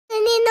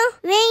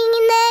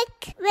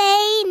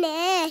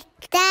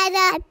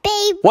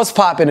What's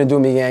poppin' and do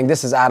me gang?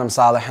 This is Adam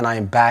Saleh and I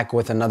am back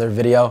with another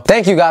video.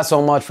 Thank you guys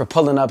so much for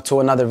pulling up to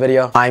another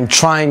video. I'm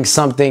trying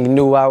something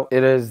new out.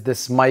 It is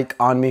this mic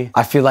on me.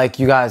 I feel like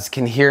you guys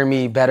can hear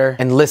me better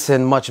and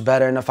listen much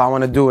better. And if I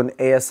want to do an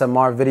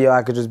ASMR video,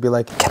 I could just be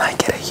like, can I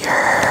get a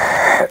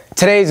year?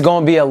 Today's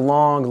gonna be a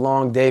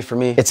long day for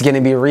me. It's gonna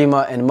be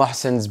Rima and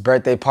Mohsen's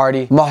birthday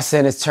party.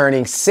 Mohsen is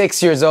turning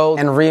 6 years old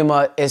and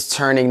Rima is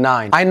turning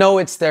 9. I know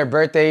it's their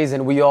birthdays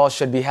and we all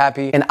should be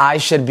happy and I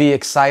should be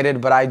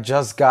excited, but I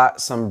just got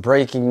some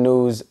breaking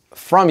news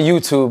from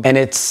YouTube and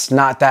it's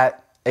not that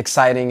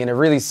exciting and it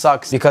really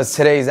sucks because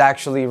today is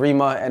actually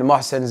Rima and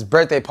Mohsen's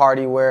birthday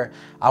party where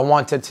I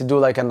wanted to do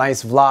like a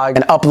nice vlog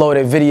and upload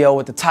a video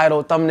with the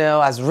title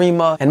thumbnail as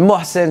Rima and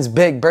Mohsen's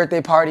big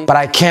birthday party, but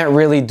I can't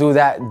really do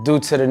that due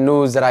to the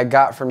news that I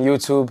got from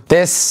YouTube.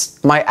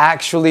 This might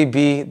actually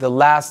be the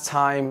last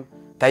time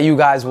that you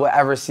guys will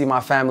ever see my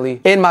family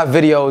in my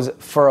videos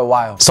for a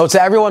while. So to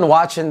everyone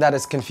watching that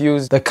is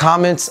confused, the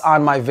comments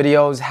on my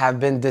videos have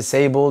been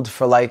disabled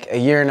for like a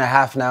year and a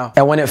half now.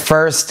 And when it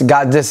first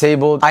got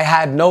disabled, I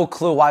had no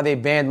clue why they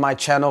banned my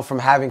channel from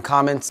having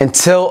comments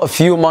until a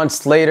few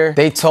months later,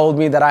 they told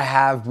me that I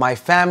have my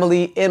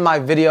family in my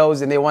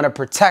videos and they want to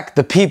protect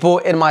the people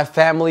in my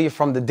family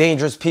from the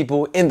dangerous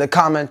people in the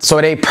comments. So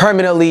they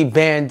permanently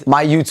banned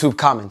my YouTube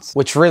comments,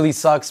 which really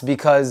sucks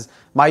because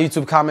my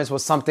YouTube comments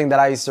was something that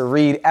I used to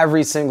read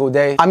every single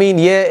day. I mean,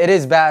 yeah, it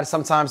is bad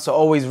sometimes to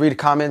always read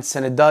comments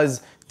and it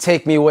does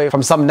take me away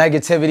from some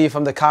negativity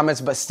from the comments,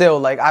 but still,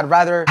 like, I'd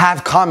rather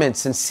have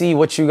comments and see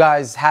what you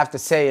guys have to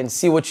say and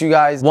see what you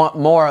guys want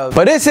more of.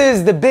 But this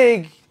is the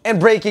big and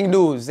breaking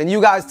news and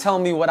you guys tell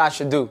me what I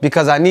should do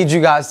because I need you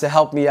guys to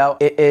help me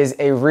out. It is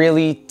a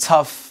really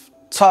tough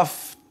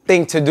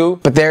thing to do,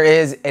 but there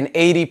is an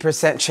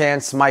 80%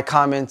 chance my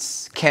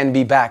comments can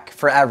be back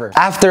forever.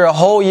 After a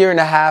whole year and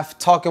a half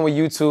talking with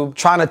YouTube,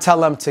 trying to tell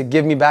them to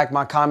give me back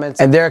my comments,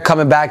 and they're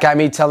coming back at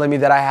me telling me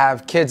that I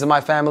have kids in my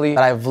family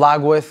that I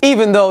vlog with,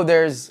 even though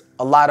there's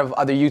a lot of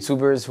other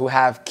YouTubers who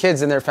have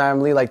kids in their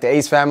family, like the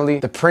Ace family,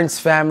 the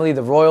Prince family,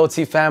 the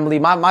Royalty family.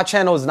 My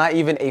channel is not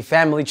even a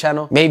family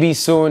channel. Maybe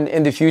soon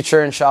in the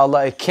future,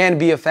 inshallah, it can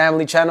be a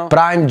family channel, but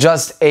I'm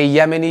just a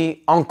Yemeni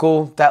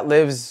uncle that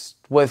lives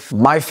with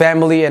my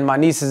family and my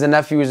nieces and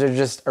nephews are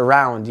just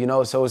around, you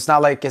know? So it's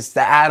not like it's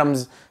the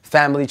Adams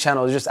family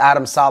channel, it's just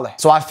Adam Saleh.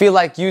 So I feel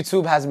like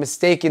YouTube has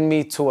mistaken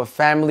me to a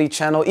family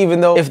channel,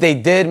 even though if they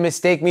did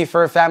mistake me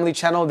for a family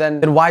channel,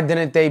 then why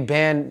didn't they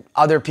ban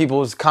other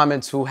people's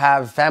comments who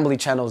have family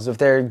channels if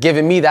they're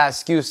giving me that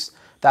excuse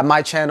that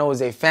my channel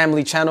is a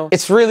family channel?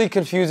 It's really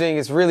confusing,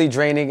 it's really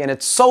draining, and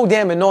it's so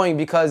damn annoying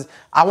because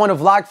I want to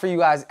vlog for you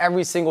guys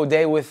every single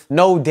day with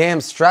no damn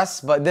stress,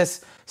 but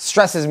this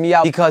stresses me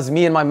out because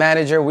me and my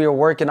manager, we are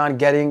working on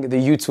getting the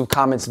YouTube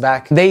comments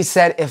back. They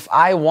said if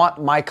I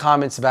want my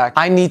comments back,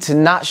 I need to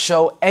not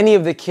show any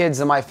of the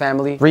kids in my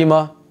family.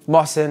 Rima,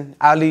 Mohsen,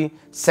 Ali,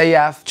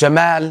 Sayaf,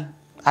 Jamal.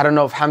 I don't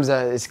know if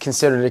Hamza is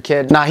considered a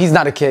kid. Nah, he's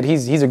not a kid,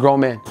 he's a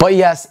grown man. But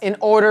yes, in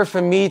order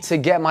for me to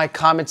get my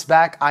comments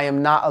back, I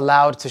am not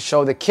allowed to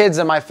show the kids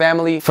in my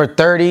family for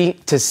 30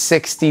 to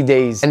 60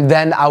 days. And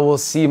then I will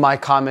see my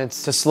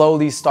comments to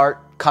slowly start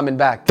coming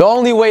back. The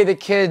only way the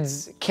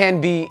kids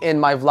can be in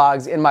my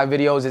vlogs, in my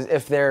videos, is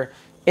if they're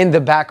in the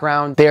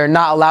background. They are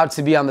not allowed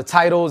to be on the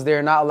titles. They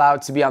are not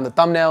allowed to be on the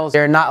thumbnails.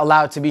 They're not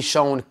allowed to be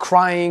shown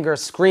crying or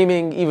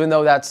screaming, even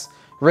though that's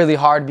really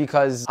hard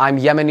because I'm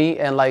Yemeni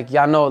and like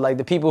y'all know, like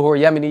the people who are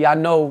Yemeni, y'all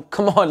know,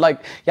 come on,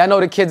 like y'all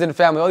know the kids in the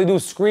family, all they do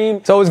is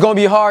scream. So it's gonna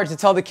be hard to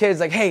tell the kids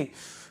like, hey,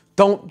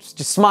 don't,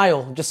 just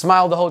smile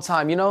the whole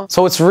time, you know?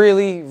 So it's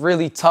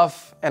really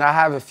tough and I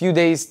have a few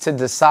days to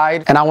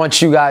decide and I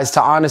want you guys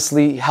to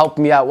honestly help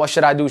me out. What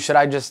should I do? Should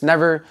I just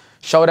never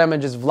show them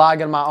and just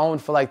vlog on my own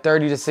for like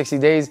 30 to 60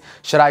 days?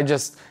 Should I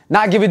just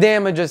not give a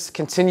damn and just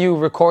continue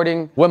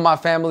recording with my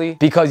family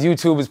because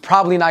YouTube is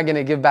probably not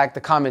gonna give back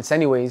the comments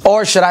anyways?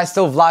 Or should I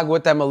still vlog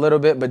with them a little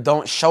bit but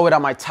don't show it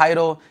on my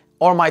title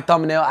or my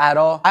thumbnail at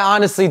all? I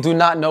honestly do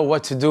not know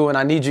what to do and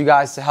I need you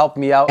guys to help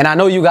me out. And I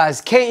know you guys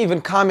can't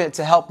even comment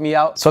to help me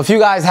out. So if you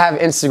guys have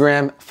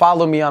Instagram,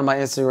 follow me on my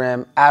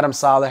Instagram, Adam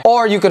Saleh.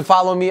 Or you can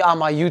follow me on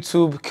my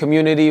YouTube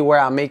community where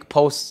I make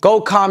posts.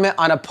 Go comment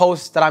on a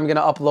post that I'm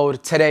gonna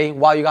upload today.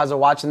 While you guys are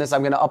watching this,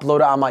 I'm gonna upload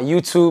it on my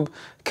YouTube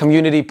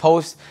community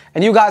post.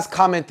 And you guys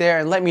comment there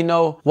and let me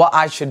know what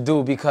I should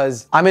do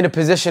because I'm in a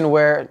position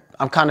where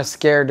I'm kind of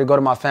scared to go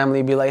to my family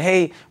and be like,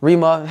 hey,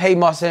 Rima, hey,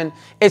 Mohsen,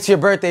 it's your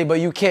birthday, but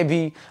you can't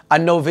be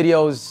on no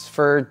videos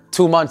for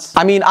 2 months.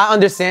 I mean, I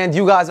understand,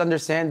 you guys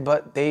understand,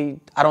 but I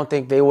don't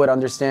think they would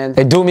understand.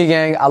 Hey, do me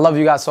gang, I love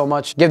you guys so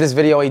much. Give this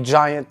video a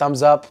giant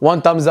thumbs up.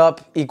 1 thumbs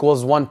up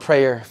equals 1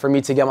 prayer for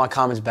me to get my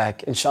comments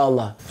back,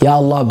 inshallah. Ya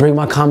Allah, bring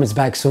my comments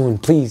back soon,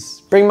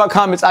 please. Bring my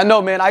comments. I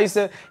know, man, I used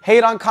to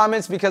hate on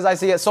comments because I used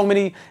to get so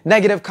many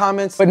negative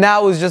comments, but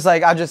now it's just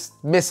like, I just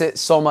miss it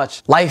so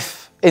much.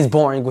 Life is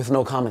boring with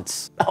no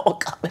comments. No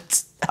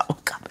comments. No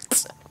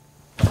comments.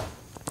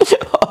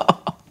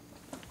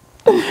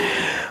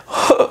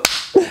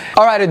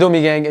 All right,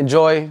 Adomi gang,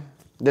 enjoy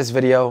this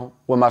video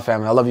with my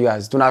family. I love you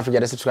guys. Do not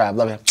forget to subscribe.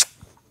 Love you.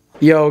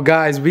 Yo,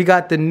 guys, we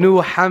got the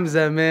new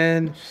Hamza,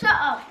 man. Shut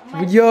up.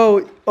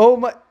 Yo, oh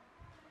my.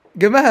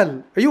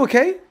 Gamal, are you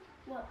okay?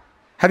 What?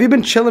 Have you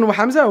been chilling with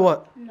Hamza or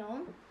what?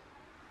 No.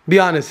 Be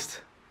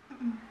honest.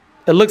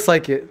 It looks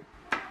like it.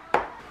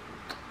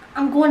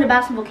 I'm going to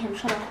basketball camp.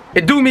 Shut up.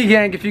 It do me,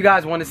 gang. If you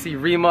guys want to see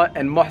Rima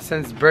and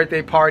Mohsen's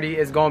birthday party,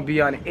 it's gonna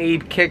be on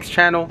Abe Kicks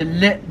channel. A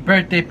lit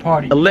birthday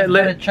party. A lit.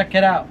 Better check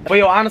it out. But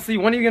yo, honestly,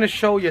 when are you gonna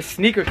show your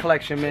sneaker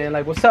collection, man?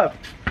 Like, what's up?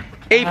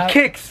 Abe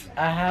Kicks.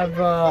 I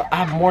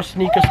have more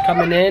sneakers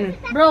coming in.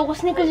 Bro, what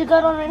sneakers you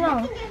got on right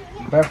now?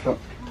 Barefoot.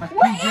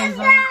 What is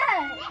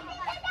that?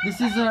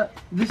 This is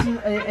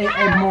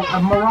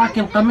a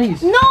Moroccan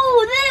qamis.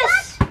 No,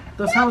 this.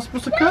 That's how it's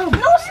supposed to come. No,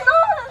 it's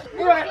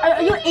not.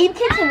 Are you Abe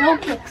Kicks or no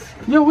kicks?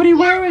 Yo, what are you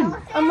wearing?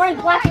 I'm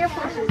wearing black Air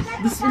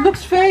Forces. It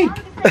looks fake.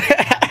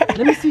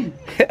 Let me see.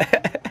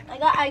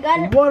 I got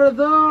it. What are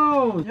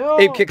those? Yo,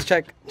 Abe Kicks,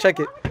 check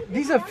it.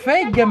 these are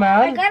fake, I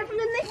man. got it from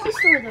the Nike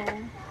store though.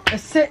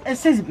 It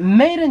says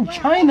made in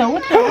China.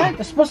 What the heck?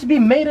 It's supposed to be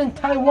made in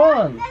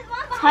Taiwan.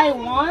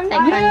 Taiwan?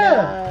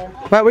 Yeah.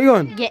 Where you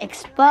going? Get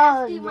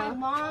exposed. My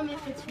mom,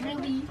 if it's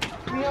really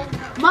real.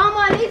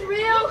 Mama, it's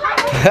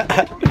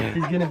real.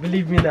 He's gonna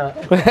believe me now.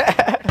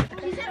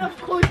 She said,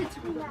 of course it's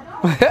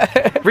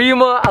real.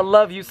 Rima, I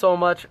love you so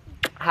much.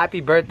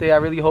 Happy birthday. I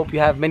really hope you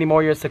have many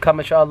more years to come,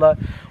 inshallah,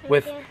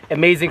 with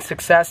amazing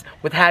success,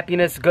 with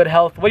happiness, good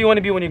health. What do you want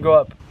to be when you grow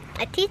up?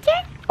 A teacher?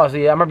 Oh, so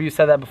yeah, I remember you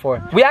said that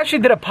before. We actually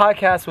did a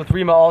podcast with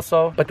Rima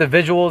also, but the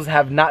visuals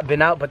have not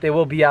been out, but they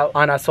will be out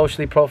on our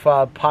socially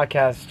profiled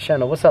podcast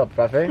channel. What's up,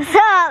 Rafi? What's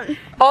up?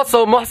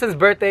 Also, Mohsen's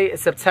birthday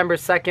is September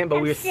 2nd, but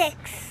we were... 6.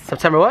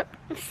 September what?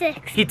 I'm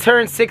 6. He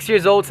turned 6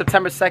 years old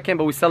September 2nd,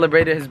 but we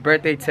celebrated his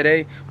birthday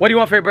today. What do you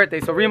want for your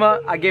birthday? So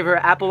Rima, I gave her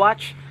an Apple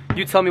Watch.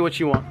 You tell me what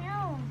you want.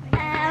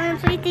 I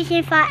want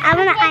PlayStation 5. I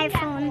want an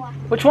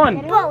iPhone. Which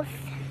one? Both.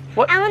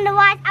 What? I want to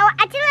watch.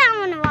 Actually, I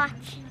want to watch.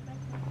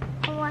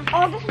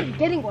 Oh, this is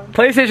getting one.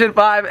 PlayStation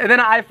 5, and then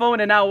an iPhone,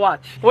 and now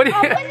watch. What do you...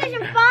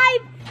 PlayStation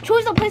 5.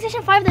 Choose the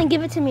PlayStation 5, then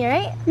give it to me,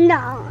 right?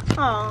 No.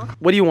 Aw.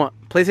 What do you want?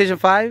 PlayStation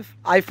 5,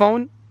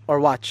 iPhone, or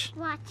watch?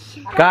 Watch.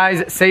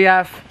 Guys,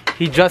 Sayaf,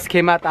 he just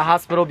came out the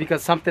hospital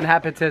because something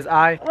happened to his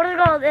eye. What is it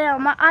called?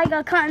 My eye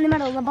got cut in the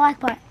middle, the black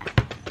part.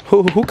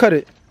 Who cut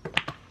it?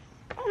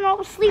 I don't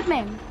know,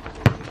 sleeping.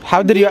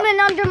 How did you... Demon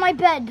under my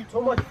bed.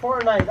 So much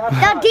Fortnite.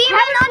 The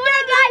demon under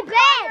my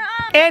bed.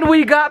 And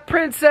we got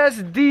Princess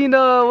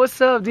Dina.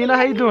 What's up, Dina?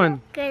 How you doing?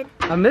 Good.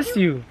 I missed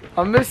you.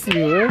 I missed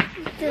you, man.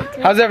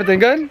 How's everything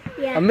good?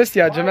 Yeah. I missed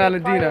you, Jamal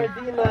and Dina.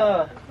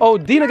 Dina. Oh,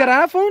 Dina got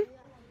an iPhone?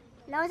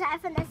 No, it's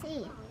an iPhone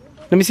SE.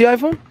 Let me see your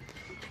iPhone.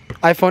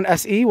 iPhone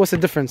SE. What's the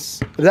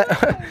difference? Is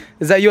that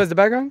is that you as the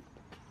background?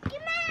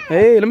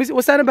 Hey, let me see.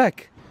 What's that in the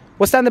back?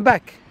 What's that in the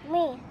back?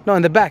 Me. No,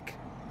 in the back.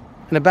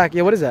 In the back.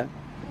 Yeah, what is that?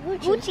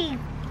 Gucci.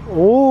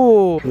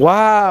 Oh,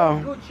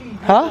 wow. Gucci.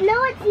 Huh?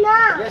 No, it's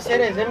not. Yes, it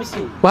is. Let me see.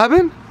 What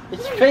happened?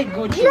 It's fake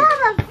Gucci. You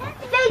have a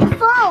fake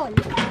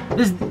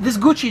phone. This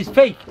Gucci is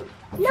fake.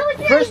 No, it's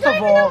not. First You of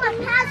don't all, even know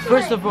my password.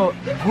 First of all,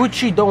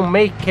 Gucci don't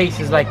make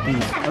cases like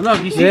these.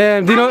 Look, you see,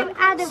 Damn, Dina.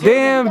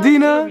 Damn,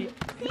 Dina.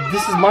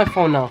 this is my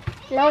phone now.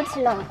 No, it's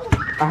not.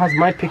 It has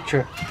my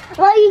picture.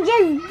 Well, you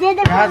just did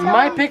it. It has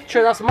my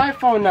picture. That's my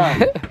phone now.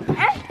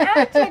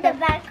 I'm to the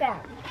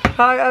background.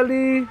 Hi,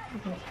 Ali.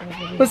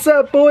 What's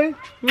up, boy?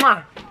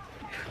 Mwah.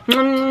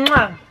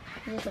 Mwah.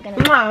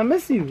 Mwah. I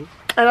miss you.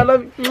 And I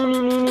love you.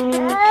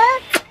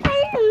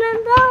 I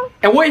remember.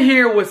 And we're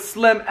here with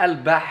Slim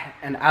Albaher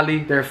and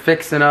Ali. They're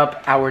fixing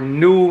up our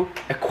new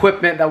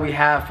equipment that we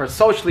have for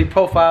socially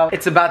profiled.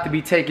 It's about to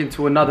be taken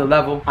to another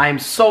level. I am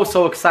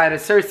so excited.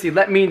 Seriously,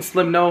 let me and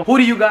Slim know, who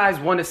do you guys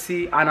want to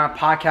see on our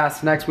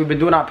podcast next? We've been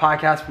doing our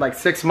podcast for like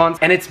 6 months,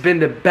 and it's been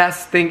the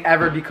best thing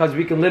ever because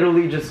we can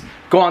literally just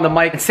go on the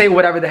mic and say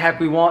whatever the heck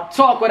we want,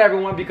 talk whatever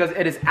we want, because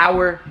it is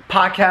our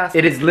podcast.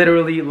 It is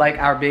literally like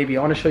our baby.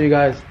 I want to show you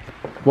guys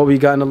what we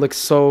got, and it looks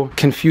so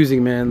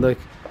confusing, man. Look,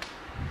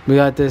 we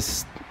got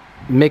this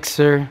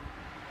mixer.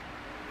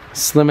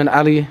 Slim and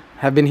Ali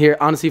have been here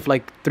honestly for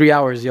like 3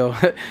 hours, yo.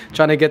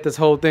 Trying to get this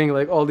whole thing,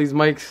 like all these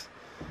mics,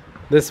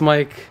 this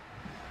mic,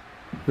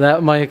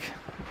 that mic,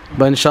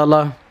 but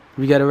inshallah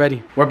we get it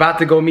ready. We're about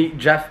to go meet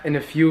Jeff in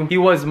a few. He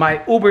was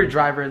my Uber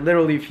driver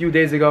literally a few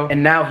days ago,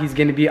 and now he's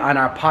gonna be on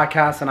our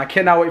podcast, and I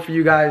cannot wait for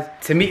you guys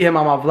to meet him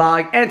on my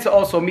vlog and to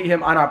also meet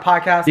him on our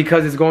podcast,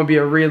 because it's going to be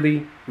a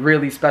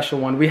really special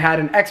one. We had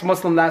an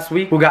ex-Muslim last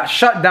week who got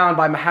shut down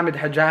by Muhammad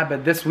Hijab,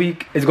 but this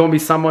week is going to be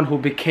someone who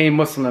became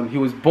Muslim. He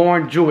was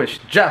born Jewish,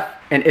 Jeff,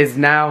 and is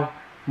now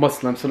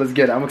Muslim. So let's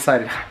get it. I'm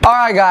excited. All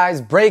right,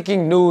 guys,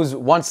 breaking news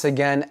once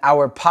again.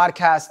 Our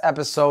podcast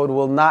episode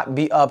will not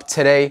be up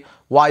today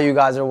while you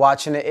guys are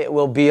watching it. It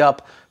will be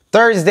up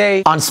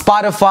Thursday on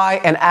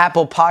Spotify and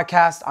Apple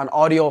Podcast on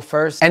audio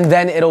first, and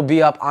then it'll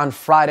be up on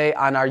Friday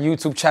on our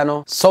YouTube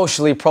channel,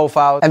 socially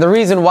profiled. And the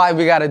reason why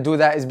we gotta do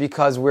that is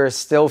because we're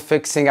still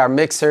fixing our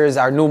mixers,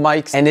 our new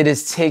mics, and it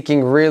is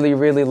taking really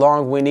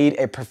long. We need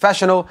a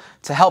professional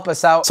to help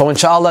us out. So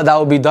inshallah, that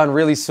will be done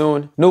really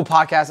soon. New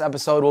podcast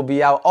episode will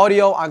be out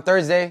audio on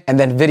Thursday, and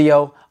then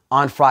video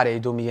on Friday,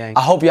 do me gang.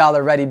 I hope y'all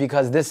are ready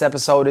because this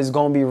episode is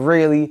gonna be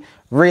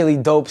really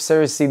dope.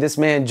 Seriously, this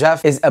man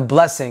Jeff is a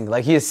blessing.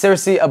 Like, he is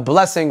seriously a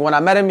blessing. When I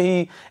met him,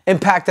 he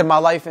impacted my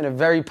life in a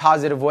very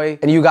positive way,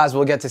 and you guys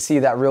will get to see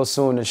that real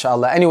soon,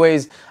 inshallah.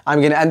 Anyways,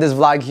 I'm gonna end this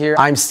vlog here.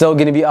 I'm still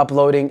gonna be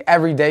uploading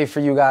every day for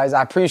you guys.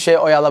 I appreciate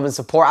all y'all love and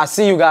support. I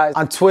see you guys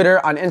on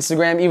Twitter, on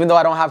Instagram. Even though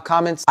I don't have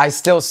comments, I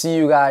still see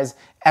you guys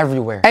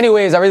everywhere.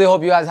 Anyways, I really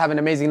hope you guys have an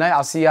amazing night.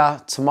 I'll see y'all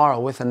tomorrow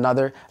with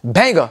another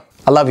banger.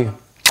 I love you.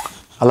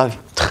 I love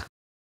you.